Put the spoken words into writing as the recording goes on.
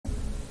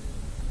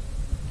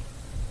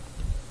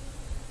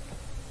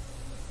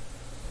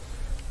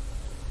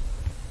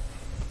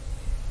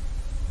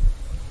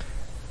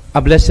A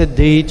blessed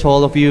day to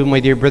all of you, my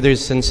dear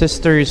brothers and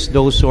sisters,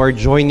 those who are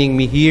joining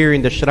me here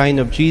in the Shrine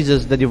of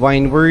Jesus, the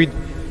Divine Word,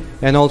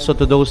 and also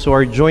to those who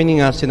are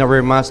joining us in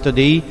our Mass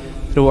today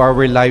through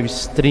our live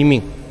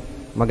streaming.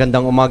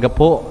 Magandang umaga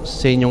po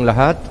sa inyong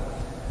lahat.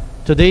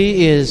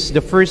 Today is the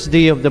first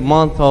day of the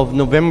month of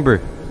November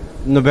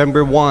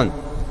 1.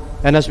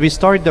 And as we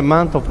start the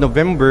month of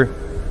November,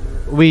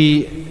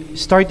 we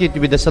started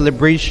with the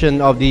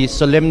celebration of the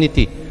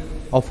Solemnity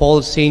of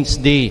All Saints'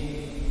 Day,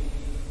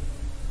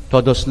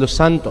 Todos los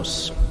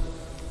Santos.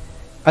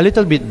 A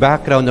little bit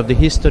background of the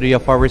history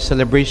of our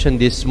celebration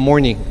this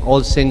morning,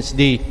 All Saints'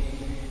 Day.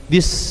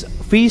 This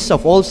Feast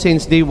of All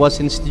Saints' Day was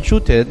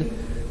instituted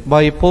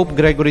by Pope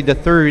Gregory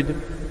III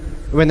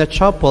when a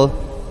chapel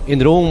in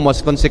Rome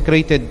was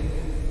consecrated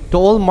to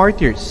all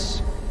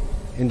martyrs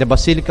in the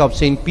Basilica of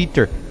St.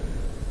 Peter.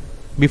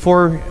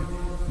 Before,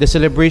 the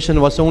celebration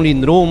was only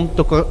in Rome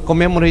to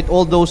commemorate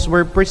all those who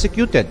were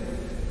persecuted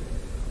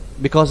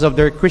because of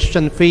their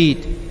Christian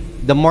faith,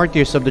 the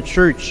martyrs of the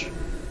Church.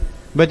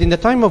 But in the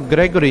time of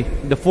Gregory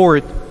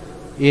IV,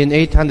 in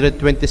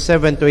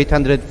 827 to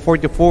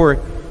 844,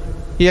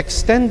 he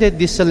extended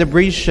this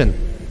celebration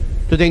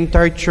to the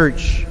entire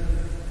Church.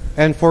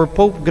 And for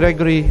Pope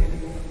Gregory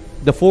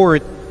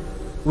IV,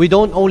 we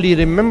don't only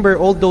remember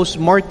all those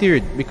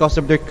martyred because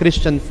of their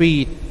Christian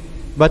faith,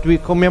 but we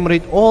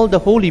commemorate all the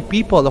holy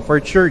people of our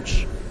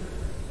Church,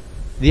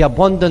 the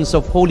abundance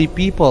of holy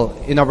people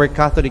in our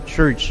Catholic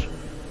Church,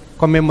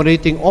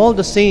 commemorating all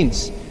the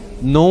saints,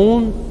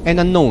 known and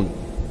unknown,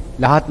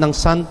 lahat ng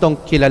santong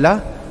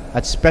kilala,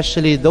 at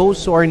especially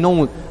those who are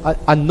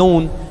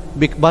unknown,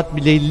 but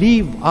they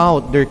live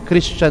out their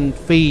Christian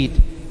faith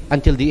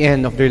until the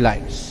end of their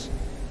lives.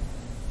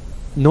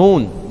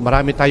 Known,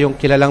 marami tayong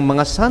kilalang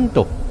mga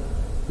santo,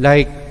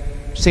 like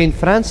Saint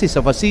Francis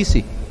of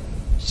Assisi,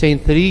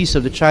 Saint Therese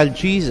of the Child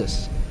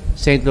Jesus,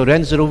 Saint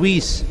Lorenzo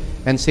Ruiz,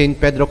 and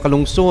Saint Pedro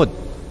Calungsod,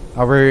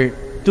 our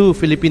two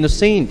Filipino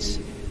saints,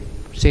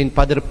 Saint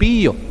Padre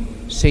Pio,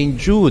 Saint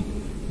Jude.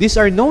 These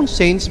are known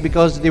saints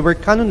because they were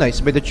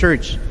canonized by the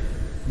Church.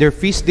 Their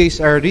feast days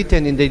are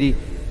written in the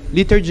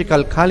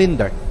liturgical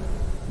calendar.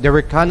 They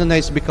were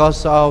canonized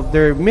because of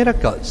their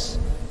miracles,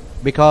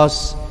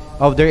 because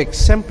of their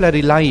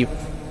exemplary life.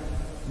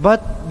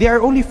 But there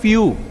are only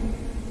few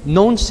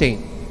known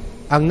saints.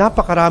 Ang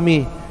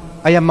napakarami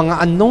ay ang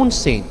mga unknown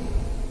saint,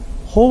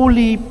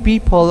 holy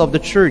people of the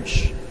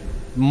Church,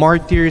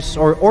 martyrs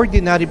or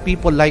ordinary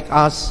people like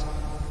us,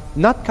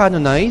 not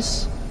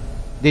canonized.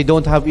 They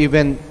don't have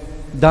even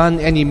done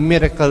any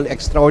miracle,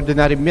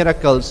 extraordinary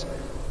miracles,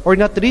 or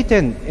not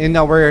written in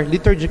our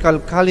liturgical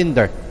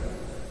calendar,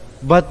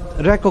 but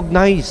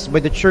recognized by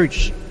the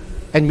Church,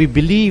 and we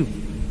believe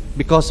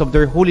because of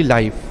their holy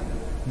life,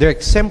 their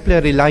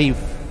exemplary life,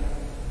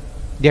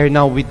 they are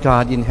now with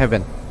God in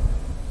heaven.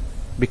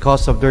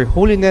 Because of their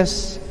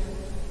holiness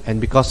and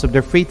because of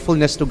their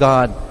faithfulness to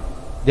God,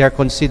 they are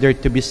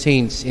considered to be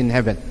saints in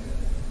heaven.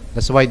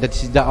 That's why that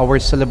is our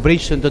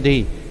celebration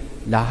today.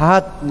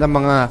 Lahat ng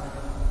mga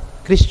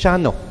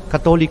Kristiyano,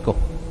 Katoliko,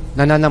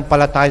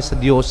 nananampalataya sa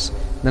Diyos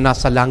na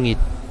nasa langit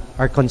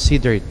are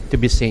considered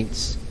to be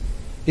saints.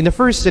 In the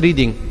first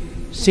reading,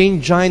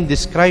 St. John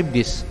described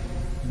this,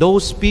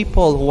 those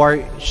people who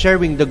are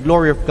sharing the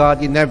glory of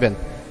God in heaven.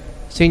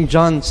 St.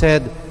 John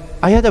said,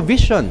 I had a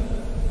vision,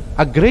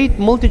 a great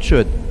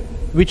multitude,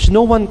 which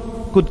no one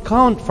could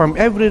count from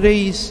every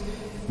race,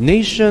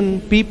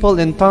 nation, people,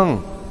 and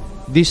tongue.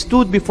 They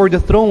stood before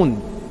the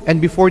throne and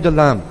before the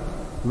Lamb,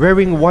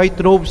 wearing white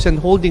robes and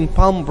holding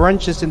palm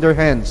branches in their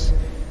hands.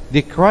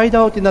 They cried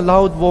out in a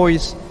loud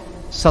voice,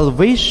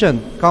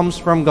 Salvation comes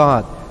from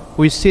God,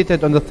 who is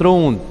seated on the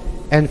throne,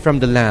 and from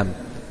the Lamb.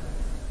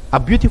 A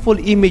beautiful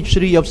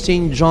imagery of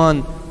St.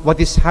 John,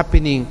 what is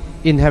happening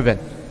in heaven.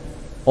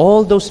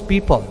 All those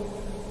people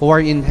who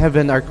are in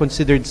heaven are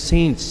considered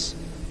saints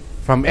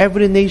from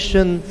every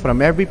nation,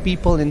 from every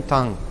people and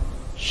tongue,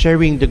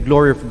 sharing the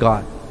glory of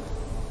God.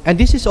 And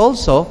this is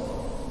also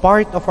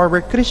part of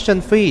our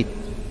Christian faith.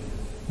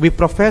 We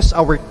profess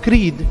our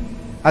creed,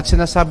 at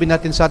sinasabi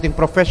natin sa ating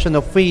profession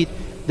of faith,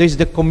 there is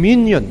the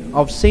communion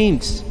of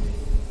saints.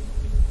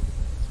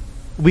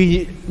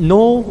 We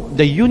know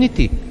the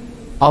unity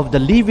of the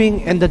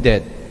living and the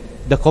dead,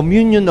 the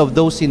communion of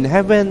those in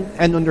heaven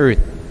and on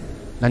earth.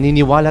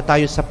 Naniniwala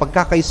tayo sa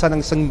pagkakaisa ng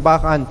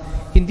simbahan,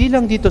 hindi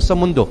lang dito sa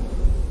mundo,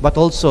 but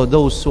also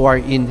those who are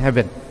in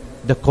heaven,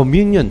 the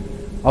communion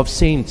of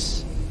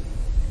saints.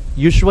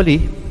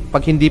 Usually,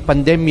 pag hindi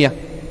pandemya,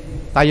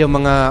 tayo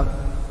mga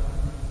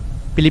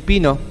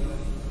Pilipino,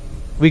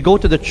 we go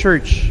to the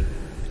church,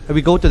 we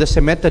go to the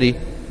cemetery,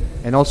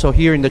 and also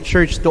here in the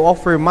church to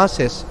offer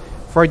masses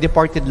for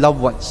departed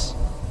loved ones.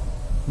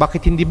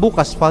 Bakit hindi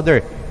bukas,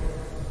 Father?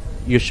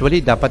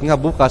 Usually, dapat nga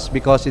bukas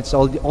because it's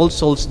All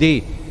Souls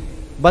Day.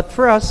 But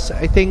for us,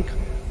 I think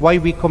why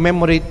we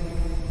commemorate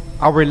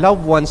our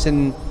loved ones,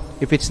 and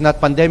if it's not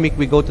pandemic,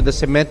 we go to the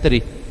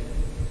cemetery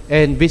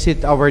and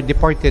visit our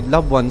departed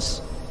loved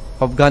ones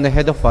who have gone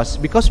ahead of us,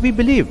 because we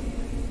believe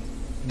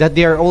that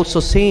they are also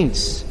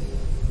saints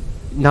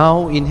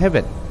now in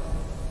heaven.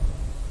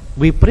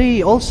 We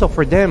pray also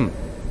for them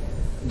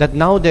that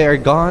now they are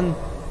gone,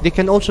 they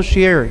can also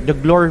share the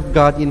glory of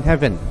God in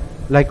heaven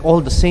like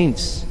all the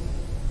saints.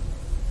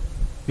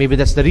 Maybe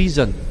that's the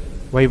reason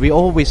why we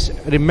always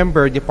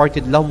remember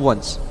departed loved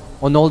ones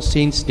on All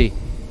Saints' Day,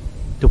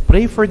 to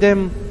pray for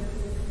them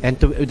and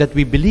that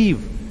we believe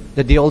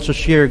that they also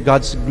share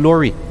God's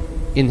glory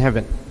in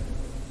heaven.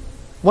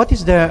 What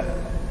is the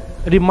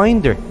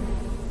reminder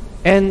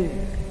and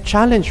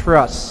challenge for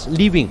us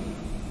living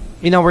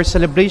in our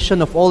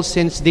celebration of All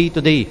Saints' Day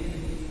today?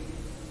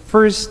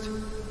 First,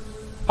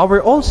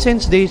 our All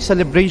Saints' Day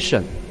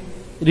celebration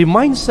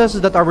reminds us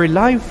that our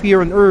life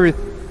here on earth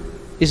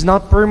is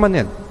not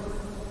permanent.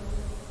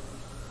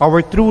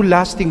 Our true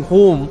lasting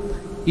home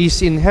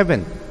is in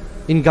heaven,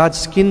 in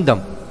God's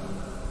kingdom.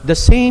 The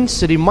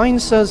saints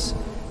reminds us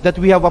that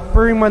we have a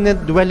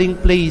permanent dwelling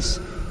place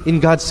in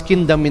God's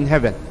kingdom in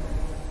heaven.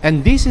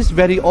 And this is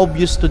very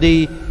obvious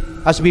today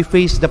as we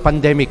face the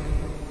pandemic,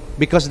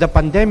 because the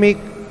pandemic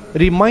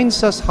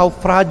reminds us how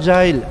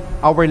fragile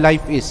our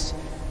life is.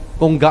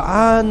 Kung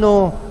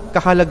gaano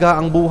kahalaga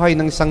ang buhay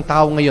ng isang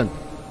tao ngayon.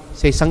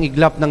 Sa isang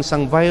iglap ng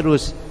isang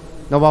virus,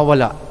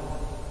 nawawala,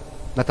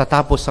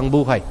 natatapos ang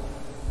buhay.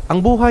 Ang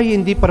buhay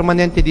hindi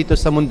permanente dito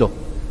sa mundo.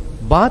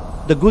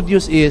 But the good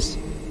news is,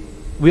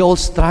 we all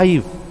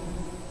strive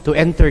to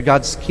enter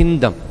God's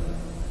kingdom,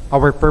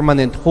 our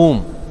permanent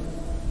home.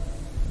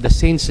 The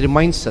saints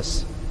reminds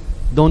us,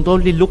 don't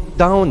only look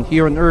down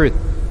here on earth,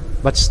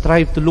 but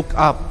strive to look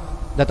up,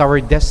 that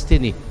our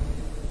destiny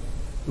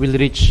will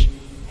reach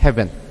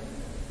heaven.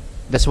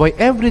 That's why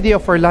every day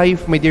of our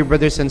life, my dear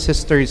brothers and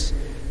sisters,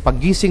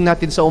 paggising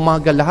natin sa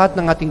umaga, lahat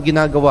ng ating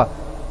ginagawa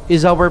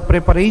is our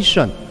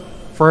preparation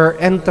for our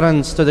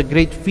entrance to the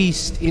great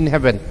feast in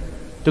heaven,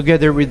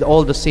 together with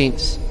all the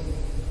saints.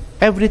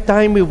 Every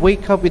time we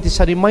wake up, it is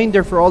a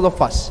reminder for all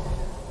of us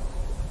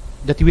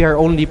that we are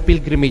only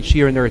pilgrimage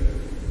here on earth.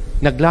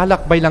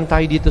 Naglalakbay lang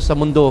tayo dito sa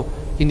mundo,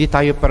 hindi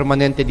tayo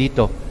permanente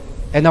dito.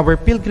 And our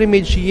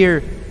pilgrimage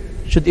here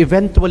should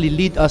eventually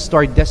lead us to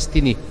our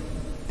destiny,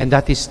 and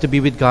that is to be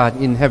with God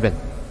in heaven.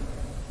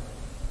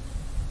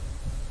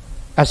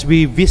 As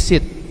we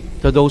visit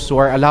to those who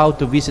are allowed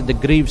to visit the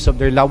graves of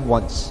their loved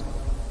ones,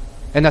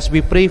 and as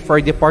we pray for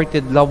our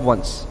departed loved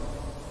ones,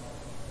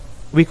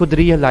 we could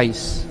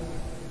realize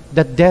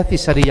that death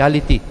is a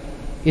reality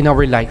in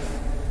our life.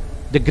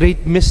 The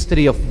great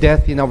mystery of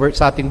death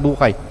sa ating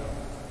buhay.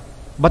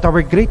 But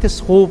our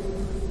greatest hope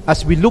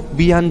as we look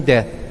beyond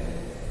death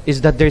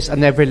is that there's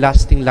an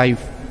everlasting life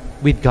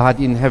with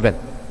God in heaven.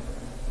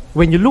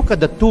 When you look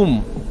at the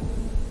tomb,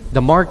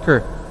 the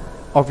marker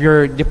of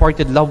your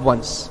departed loved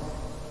ones,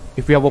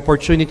 if you have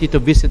opportunity to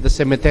visit the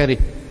cemetery,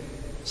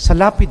 sa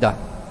lapida,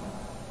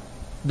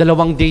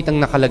 dalawang date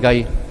ang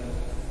nakalagay.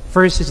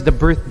 First is the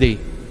birthday,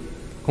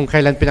 kung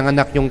kailan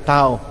pinanganak yung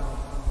tao.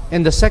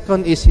 And the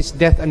second is his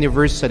death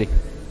anniversary,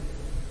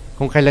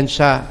 kung kailan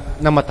siya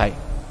namatay.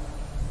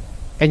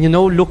 And you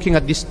know, looking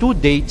at these two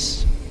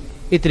dates,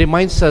 it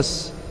reminds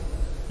us,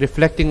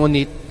 reflecting on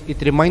it, it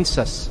reminds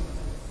us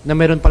na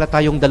meron pala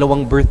tayong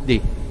dalawang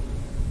birthday.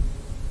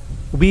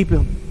 We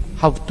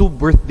have two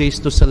birthdays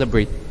to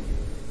celebrate.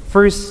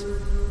 First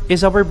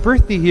is our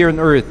birthday here on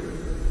earth.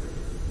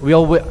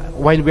 While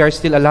we are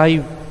still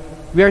alive,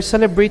 we are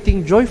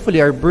celebrating joyfully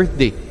our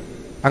birthday,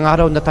 ang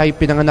araw na tayo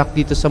pinanganak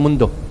dito sa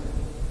mundo.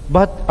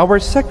 But our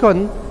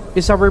second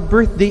is our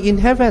birthday in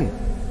heaven,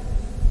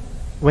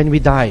 when we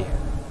die.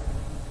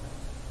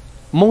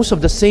 Most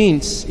of the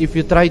saints, if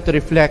you try to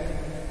reflect,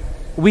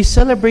 we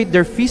celebrate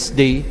their feast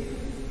day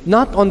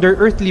not on their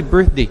earthly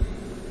birthday,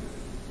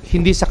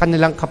 hindi sa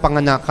kanilang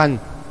kapanganakan.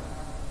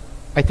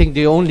 I think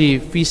the only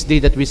feast day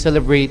that we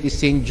celebrate is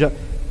Saint John,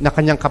 na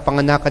kanyang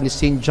kapanganakan is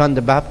Saint John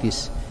the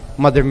Baptist,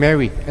 Mother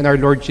Mary, and our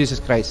Lord Jesus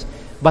Christ.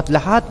 But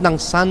lahat ng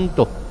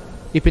santo,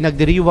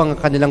 ipinagdiriwang ang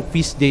kanilang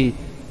feast day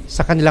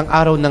sa kanilang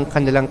araw ng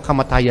kanilang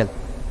kamatayan.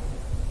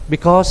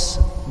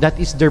 Because that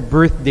is their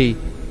birthday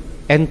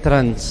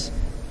entrance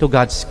to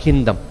God's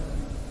kingdom,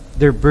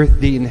 their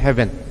birthday in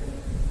heaven.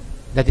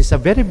 That is a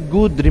very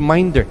good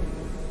reminder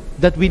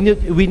that we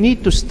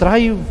need to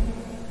strive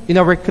in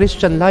our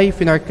Christian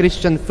life, in our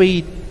Christian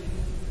faith,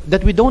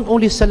 that we don't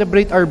only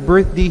celebrate our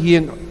birthday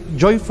here,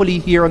 joyfully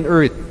here on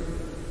earth,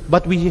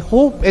 but we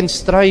hope and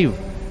strive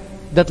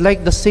that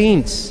like the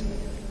saints,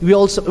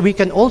 we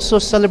can also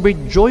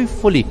celebrate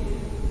joyfully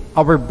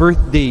our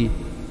birthday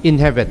in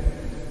heaven,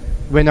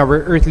 when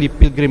our earthly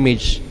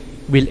pilgrimage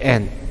will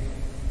end.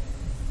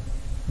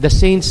 The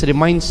saints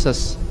reminds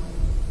us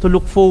to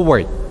look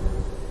forward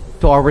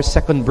to our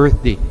second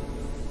birthday,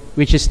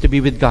 which is to be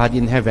with God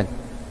in heaven,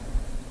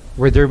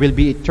 where there will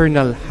be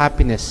eternal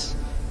happiness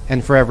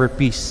and forever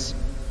peace.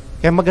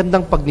 Kaya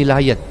magandang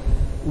pagnilayan.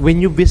 When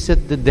you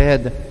visit the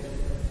dead,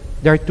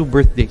 there are two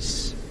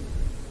birthdays.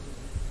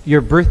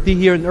 Your birthday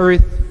here on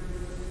earth,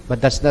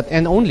 but that's not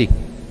end only.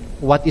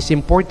 What is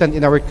important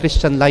in our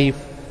Christian life,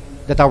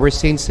 that our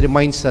saints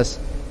reminds us,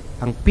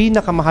 ang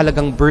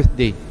pinakamahalagang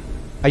birthday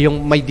ay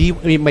yung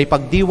may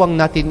pagdiwang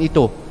natin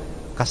ito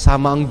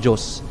kasama ang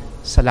Diyos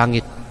sa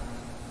langit.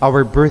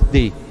 Our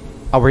birthday,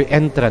 our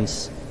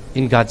entrance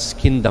in God's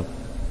kingdom.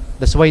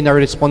 That's why in our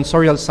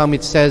responsorial psalm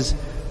it says,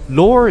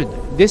 Lord,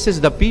 this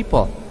is the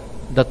people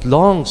that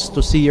longs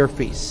to see your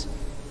face.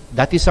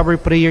 That is our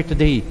prayer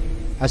today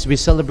as we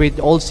celebrate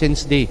All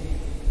Saints' Day.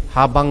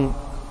 Habang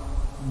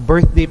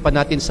birthday pa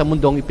natin sa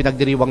mundong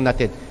ipinagdiriwang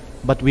natin.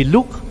 But we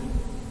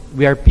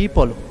are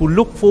people who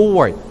look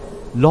forward,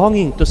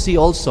 longing to see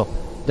also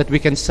that we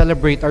can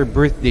celebrate our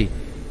birthday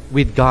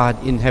with God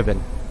in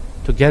heaven,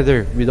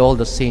 together with all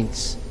the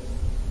saints.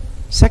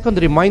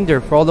 Second reminder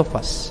for all of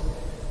us,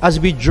 as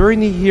we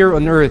journey here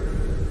on earth,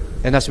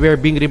 and as we are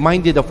being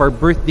reminded of our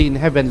birthday in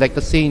heaven like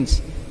the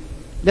saints,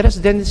 let us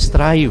then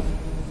strive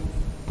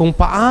kung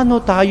paano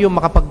tayo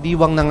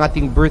makapagdiwang ng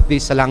ating birthday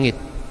sa langit,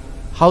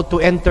 how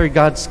to enter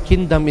God's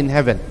kingdom in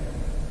heaven.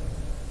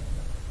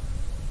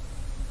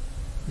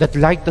 That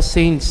like the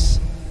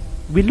saints,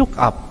 we look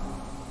up.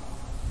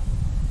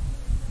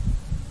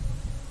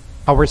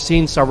 Our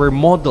saints, our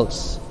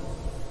models,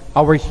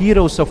 our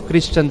heroes of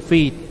Christian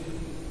faith,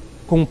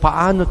 kung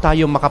paano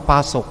tayo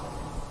makapasok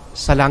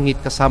sa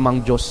langit kasama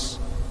ang Diyos.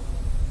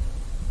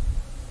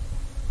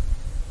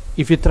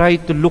 If you try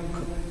to look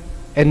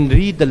and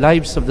read the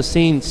lives of the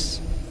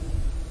saints,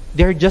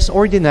 they're just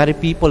ordinary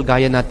people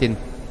gaya natin.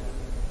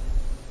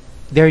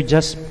 They're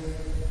just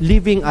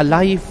living a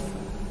life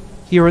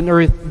here on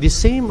earth the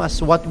same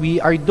as what we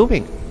are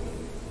doing.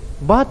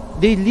 But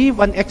they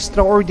live an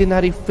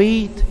extraordinary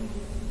faith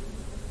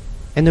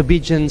and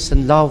obedience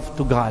and love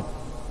to God.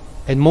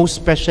 And most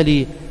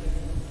especially,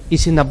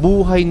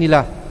 isinabuhay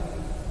nila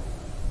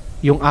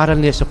yung aral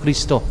ni Yesu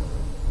Cristo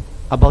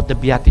about the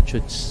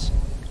Beatitudes,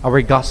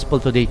 our gospel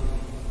today.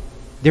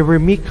 They were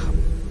meek,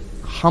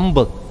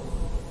 humble,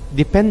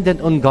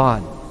 dependent on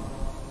God,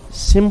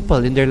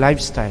 simple in their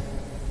lifestyle,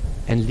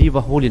 and live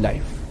a holy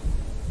life.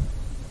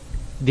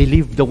 They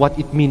lived what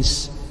it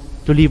means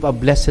to live a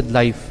blessed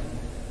life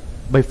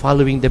by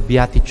following the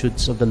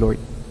Beatitudes of the Lord.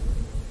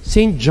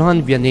 St.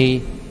 John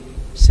Vianney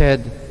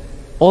said,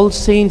 all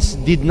saints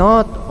did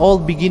not all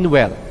begin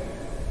well,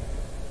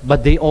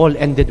 but they all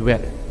ended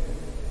well.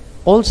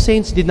 All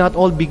saints did not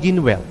all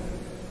begin well,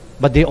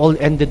 but they all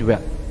ended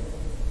well.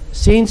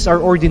 Saints are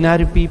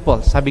ordinary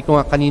people, sabi ko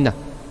nga kanina,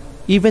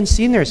 even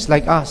sinners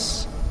like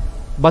us,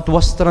 but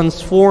was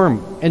transformed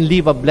and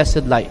live a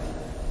blessed life.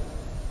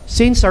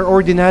 Saints are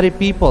ordinary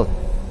people,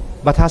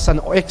 but has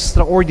an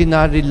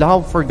extraordinary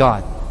love for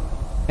God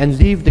and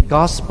live the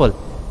gospel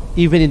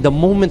even in the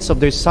moments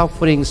of their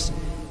sufferings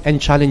and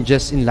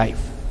challenges in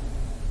life.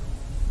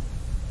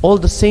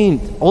 All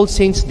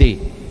Saints'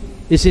 Day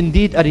is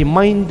indeed a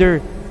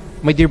reminder,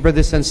 my dear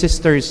brothers and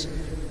sisters,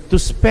 to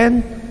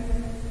spend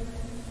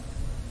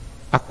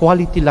a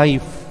quality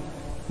life,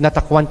 not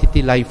a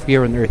quantity life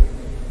here on earth.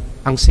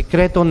 Ang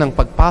sekreto ng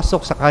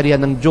pagpasok sa karya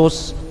ng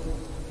Diyos,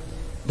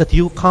 that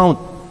you count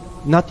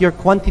not your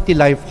quantity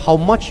life, how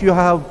much you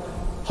have,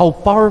 how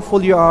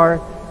powerful you are,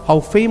 how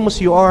famous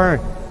you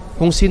are,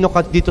 kung sino ka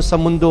dito sa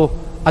mundo,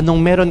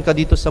 anong meron ka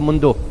dito sa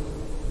mundo.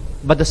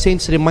 But the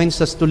saints reminds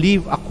us to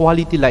live a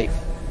quality life,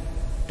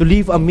 to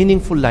live a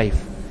meaningful life,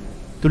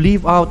 to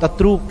live out a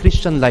true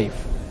Christian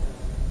life,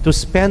 to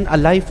spend a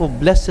life of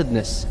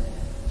blessedness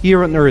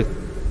here on earth,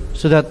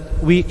 so that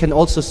we can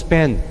also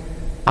spend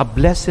a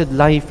blessed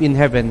life in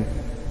heaven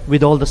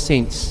with all the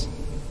saints.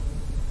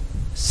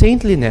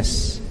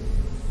 Saintliness,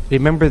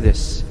 remember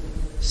this,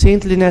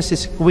 saintliness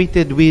is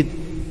equated with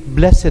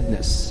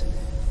blessedness,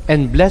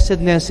 and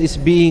blessedness is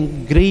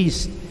being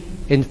graced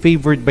and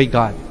favored by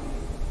God.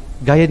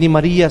 Gaya ni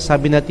Maria,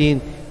 sabi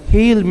natin,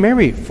 Hail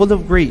Mary, full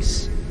of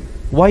grace.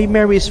 Why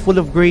Mary is full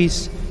of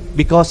grace?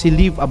 Because he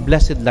lived a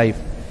blessed life.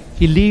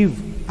 He lived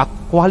a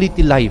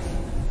quality life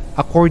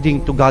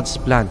according to God's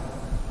plan.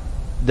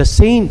 The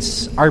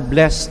saints are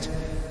blessed,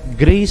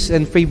 graced,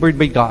 and favored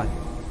by God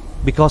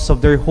because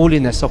of their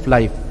holiness of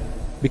life,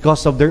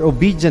 because of their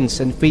obedience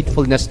and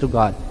faithfulness to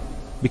God,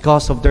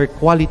 because of their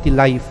quality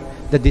life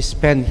that they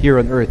spend here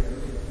on earth.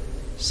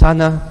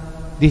 Sana,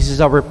 this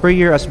is our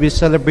prayer as we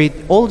celebrate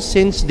All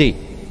Saints' Day,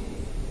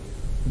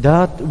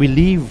 that we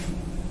live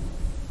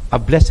a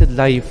blessed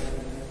life,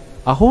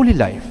 a holy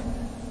life,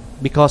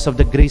 because of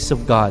the grace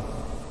of God,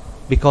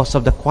 because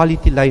of the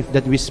quality life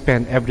that we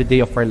spend every day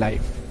of our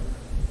life.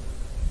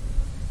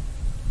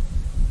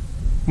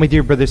 My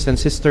dear brothers and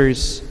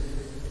sisters,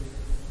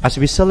 as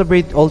we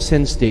celebrate All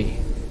Saints' Day,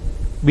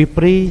 we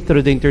pray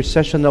through the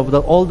intercession of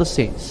all the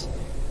saints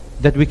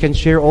that we can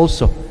share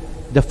also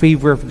the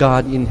favor of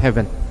God in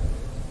heaven.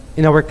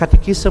 In our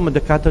Catechism of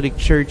the Catholic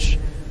Church,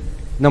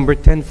 number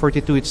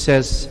 1042, it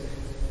says,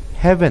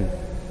 Heaven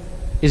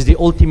is the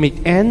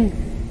ultimate end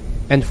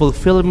and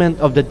fulfillment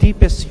of the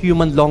deepest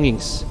human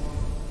longings,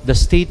 the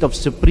state of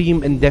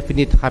supreme and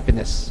definite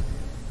happiness.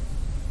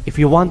 If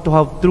you want to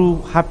have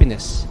true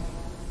happiness,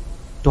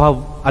 to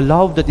have a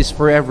love that is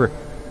forever,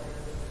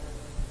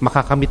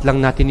 makakamit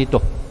lang natin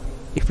ito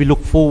if we look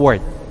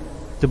forward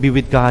to be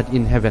with God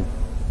in heaven,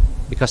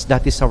 because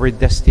that is our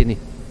destiny.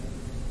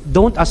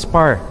 Don't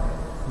aspire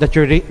that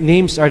your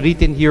names are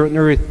written here on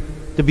earth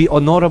to be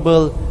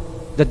honorable,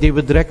 that they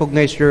would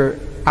recognize your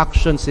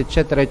actions,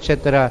 etc.,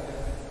 etc.,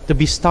 to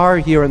be star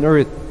here on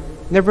earth.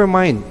 never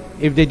mind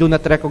if they do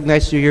not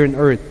recognize you here on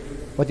earth.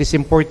 What is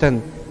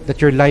important,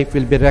 that your life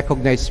will be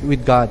recognized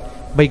with God,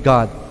 by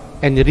God,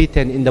 and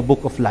written in the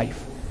book of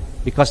life.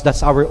 Because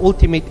that's our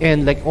ultimate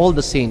end, like all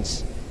the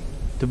saints,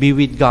 to be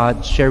with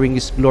God, sharing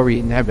His glory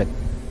in heaven.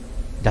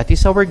 That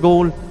is our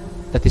goal.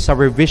 That is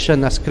our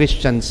vision as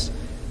Christians,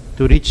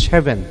 to reach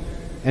heaven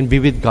and be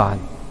with God,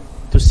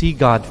 to see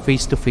God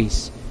face to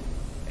face.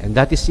 And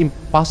that is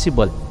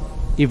impossible,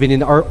 even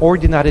in our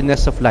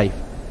ordinariness of life,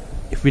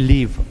 if we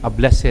live a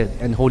blessed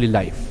and holy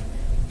life.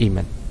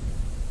 Amen.